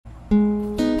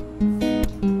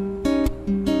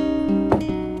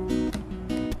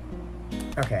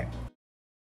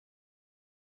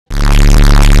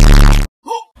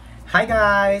Hi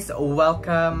guys,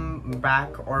 welcome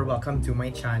back or welcome to my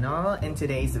channel. In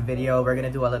today's video, we're gonna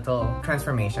do a little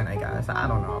transformation, I guess. I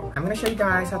don't know. I'm gonna show you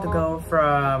guys how to go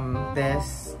from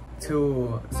this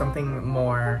to something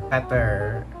more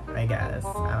better, I guess.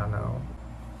 I don't know.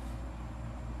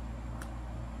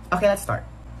 Okay, let's start.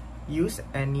 Use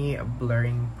any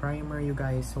blurring primer you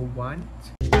guys want.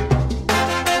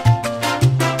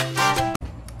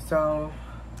 So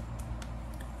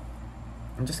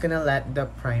I'm just gonna let the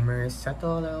primer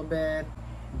settle a little bit.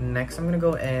 Next, I'm gonna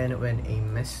go in with a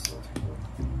mist.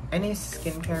 Any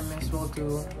skincare mist will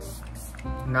do.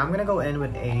 Now I'm gonna go in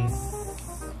with a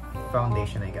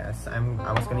foundation, I guess. I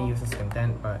was gonna use a skin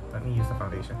tint, but let me use the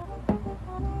foundation.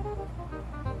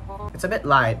 It's a bit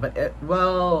light, but it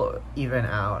will even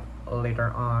out later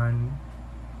on.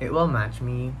 It will match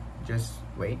me. Just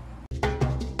wait.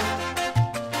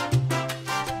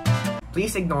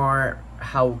 Please ignore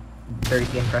how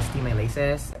dirty and crusty my lace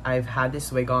is. I've had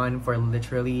this wig on for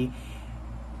literally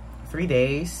 3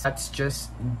 days. That's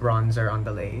just bronzer on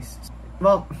the lace.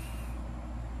 Well,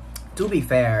 to be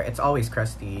fair, it's always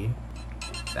crusty.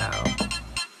 So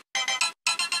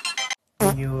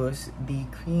use the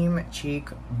cream cheek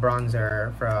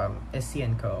bronzer from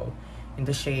Insta in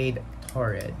the shade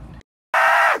Torrid.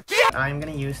 I'm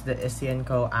gonna use the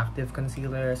Insta active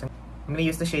concealer. So I'm gonna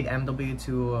use the shade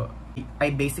MW2. I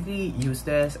basically use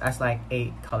this as like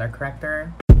a color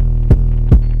corrector.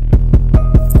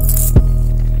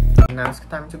 Now it's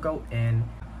time to go in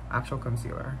actual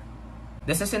concealer.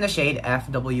 This is in the shade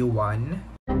FW1.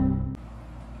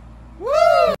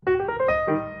 Woo!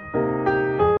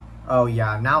 Oh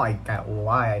yeah, now I get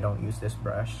why I don't use this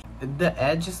brush. The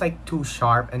edge is like too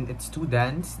sharp and it's too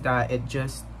dense that it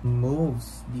just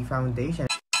moves the foundation.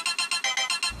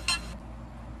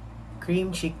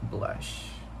 Cream cheek blush.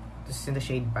 This is in the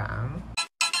shade Bang.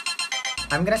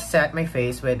 I'm gonna set my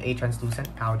face with a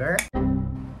translucent powder.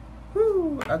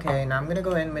 Woo! Okay, now I'm gonna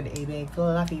go in with a big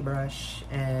fluffy brush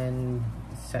and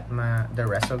set the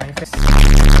rest of my face.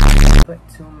 Put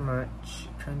too much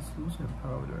translucent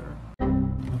powder.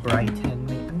 Brighten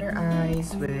my under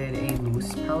eyes with a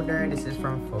loose powder. This is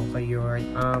from Focallure.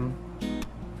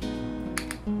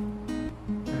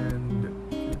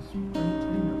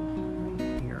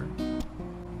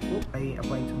 I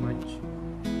applied too much,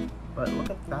 but look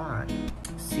at that.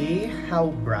 See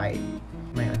how bright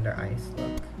my under eyes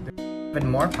look. With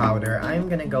more powder, I'm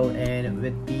gonna go in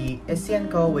with the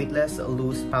Insta Weightless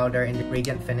Loose Powder in the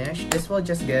Radiant Finish. This will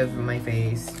just give my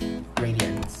face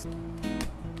radiance.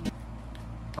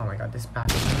 Oh my god, this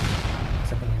packaging is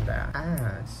something in the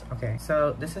ass. Okay,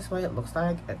 so this is what it looks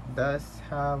like. It does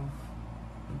have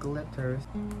glitters.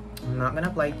 I'm not gonna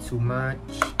apply too much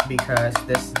because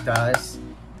this does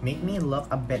make me look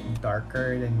a bit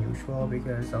darker than usual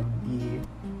because of the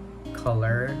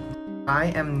color. I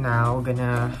am now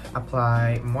gonna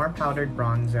apply more powdered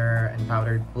bronzer and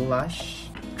powdered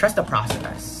blush. Trust the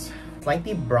process.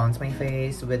 Lightly bronze my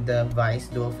face with the Vice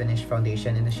Dual Finish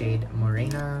Foundation in the shade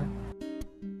Morena.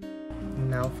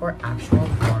 Now for actual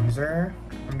bronzer,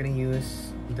 I'm gonna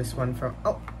use this one from,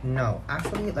 oh no,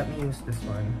 actually let me use this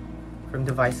one. From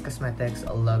Device Cosmetics,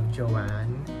 Love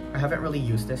Joanne. I haven't really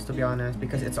used this to be honest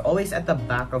because it's always at the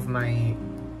back of my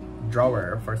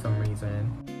drawer for some reason.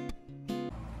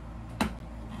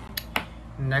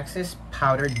 Next is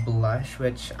powdered blush,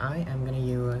 which I am gonna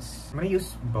use. I'm gonna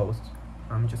use both.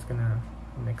 I'm just gonna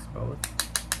mix both.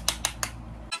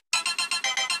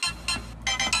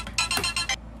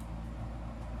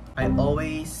 I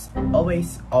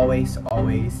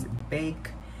always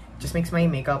bake. Just makes my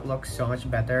makeup look so much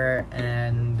better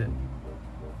and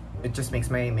it just makes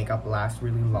my makeup last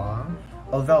really long.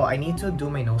 Although I need to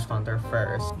do my nose contour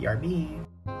first. BRB.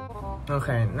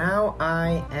 Okay, now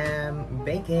I am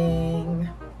baking.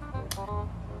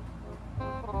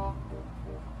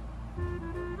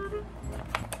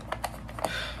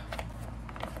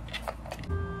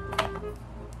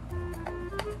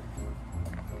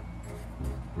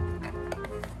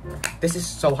 This is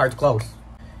so hard to close.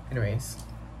 Anyways.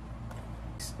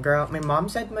 Girl, my mom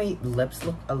said my lips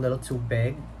look a little too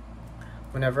big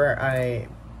whenever I,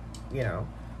 you know,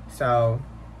 so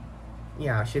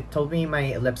yeah, she told me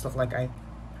my lips look like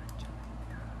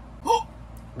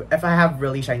if I have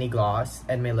really shiny gloss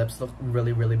and my lips look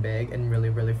really big and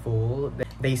really full,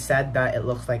 they said that it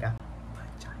looks like a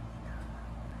vagina.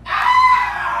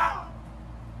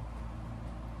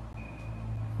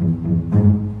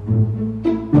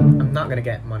 I'm not gonna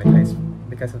get monetized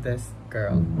because of this,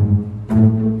 girl.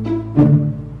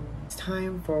 It's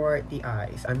time for the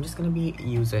eyes. I'm just gonna be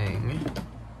using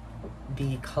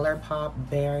the ColourPop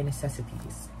Bare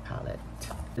Necessities palette.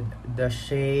 The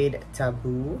shade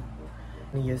Taboo.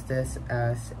 I'm gonna use this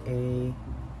as a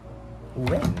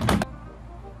wing.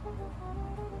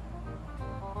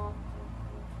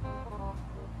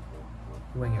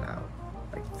 Wing it out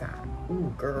like that.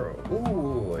 Ooh, girl.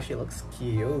 Ooh, she looks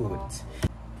cute.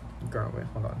 Girl, wait,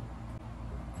 hold on.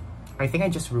 I think I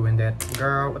just ruined it.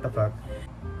 Girl, what the fuck?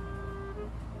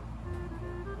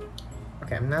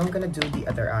 Okay, now I'm gonna do the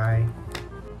other eye.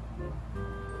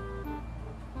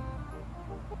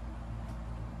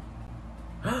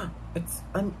 It's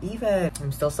uneven.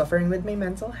 I'm still suffering with my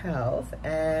mental health,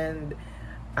 and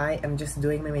I am just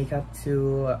doing my makeup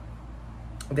to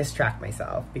distract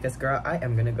myself because, girl, I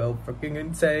am gonna go freaking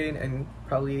insane and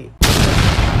probably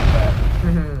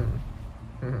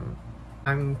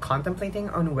I'm contemplating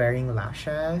on wearing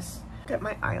lashes. Look at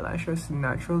my eyelashes.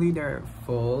 Naturally they're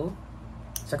full,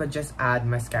 so I could just add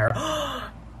mascara.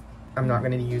 I'm not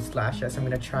gonna use lashes. I'm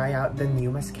gonna try out the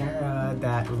new mascara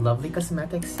that Lovely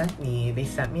Cosmetics sent me. They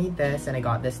sent me this and I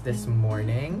got this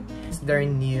morning. It's their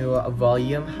new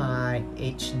Volume High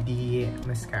HD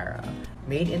mascara,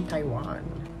 made in Taiwan.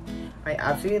 I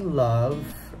absolutely love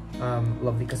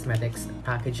Lovely Cosmetics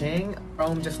packaging.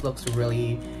 Just looks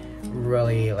really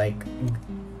like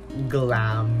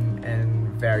glam and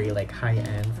very like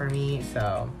high-end for me.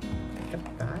 So look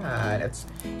at that. It's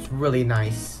really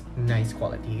nice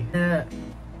quality.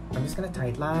 I'm just gonna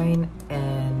tightline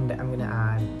and I'm gonna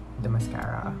add the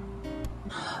mascara.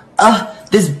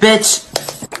 This bitch!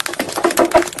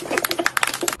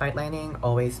 Tightlining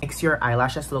always makes your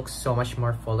eyelashes look so much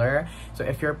more fuller. So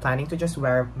if you're planning to just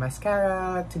wear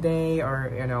mascara today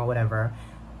or, you know, whatever,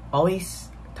 always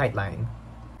tightline.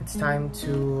 It's time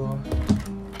to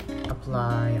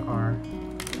apply or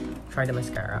try the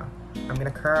mascara. I'm gonna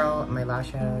curl my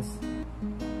lashes.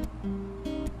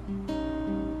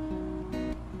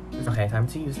 Okay, time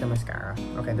to use the mascara.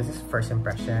 Okay, this is first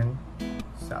impression.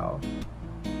 So.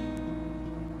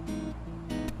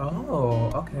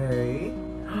 Oh, okay.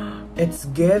 It's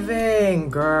giving,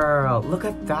 girl. Look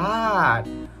at that.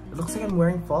 It looks like I'm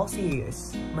wearing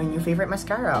falsies. My new favorite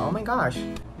mascara. Oh my gosh.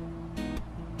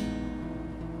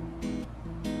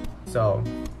 So,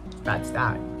 that's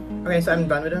that. Okay, so I'm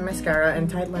done with the mascara and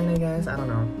tightline, I guess. I don't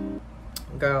know.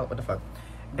 Girl, what the fuck?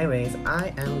 Anyways,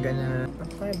 I am gonna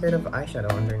apply a bit of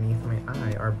eyeshadow underneath my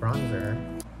eye, or bronzer.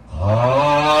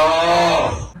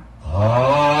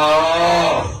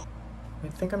 I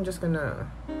think I'm just gonna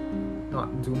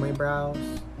not do my brows.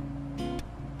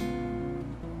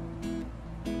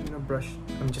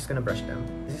 I'm just gonna brush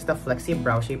them. This is the Flexi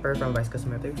Brow Shaper from Vice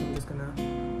Cosmetics. I'm just gonna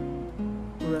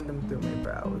run them through my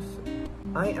brows.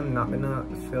 I am not gonna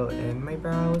fill in my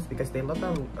brows because they look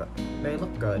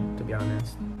good, to be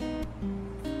honest.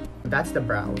 That's the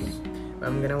brows.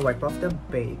 I'm gonna wipe off the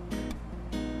bake.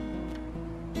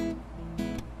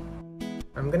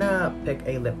 I'm gonna pick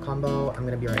a lip combo. I'm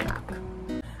gonna be right back.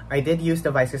 I did use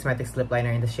the Vice Cosmetics lip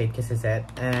liner in the shade Kisses It,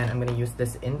 and I'm gonna use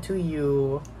this Into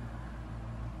You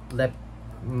lip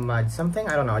mud something.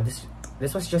 I don't know.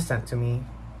 This was just sent to me.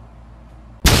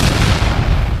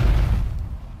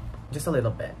 Just a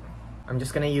little bit. I'm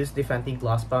just gonna use the Fenty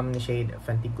Gloss Bomb in the shade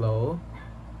Fenty Glow.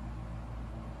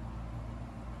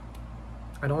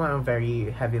 I don't want a very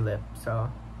heavy lip, so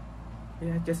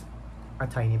yeah, just a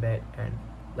tiny bit and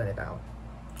let it out.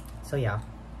 So yeah,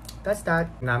 that's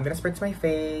that. Now I'm gonna spritz my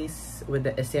face with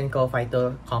the Issey & Co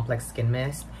Phyto Complex Skin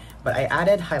Mist, but I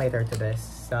added highlighter to this,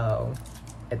 so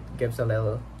it gives a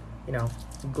little, you know,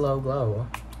 glow.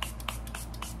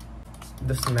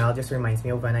 The smell just reminds me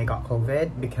of when I got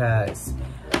COVID, because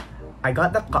I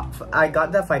got the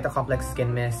Phyto Complex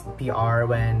Skin Mist PR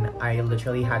when I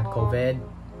literally had COVID.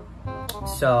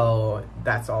 So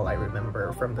that's all I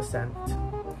remember from the scent.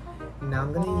 Now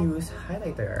I'm gonna use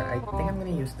highlighter. I think I'm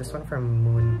gonna use this one from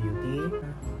Moon Beauty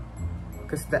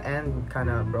because the end kind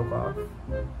of broke off,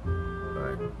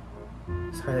 but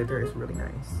this highlighter is really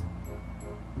nice.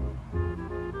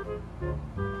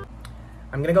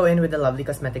 I'm gonna go in with the Lovely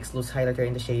Cosmetics loose highlighter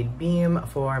in the shade Beam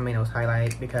for my nose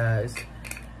highlight because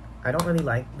I don't really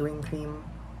like doing cream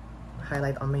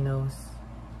highlight on my nose.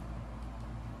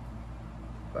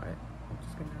 But I'm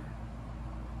just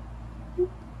gonna,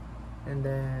 and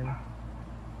then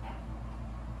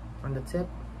on the tip,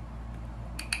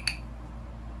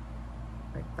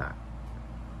 like that.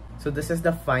 So this is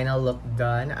the final look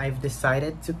done. I've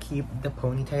decided to keep the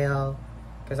ponytail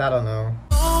because I don't know.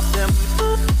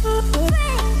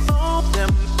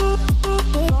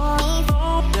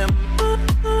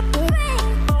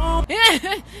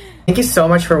 Thank you so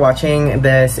much for watching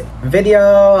this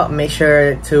video. Make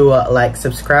sure to like,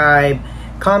 subscribe,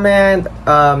 comment,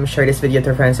 share this video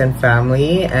to friends and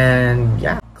family, and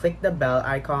yeah, click the bell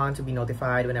icon to be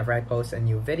notified whenever I post a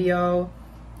new video.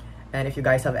 And if you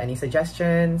guys have any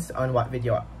suggestions on what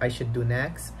video I should do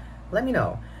next, let me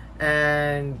know.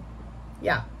 And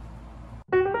yeah.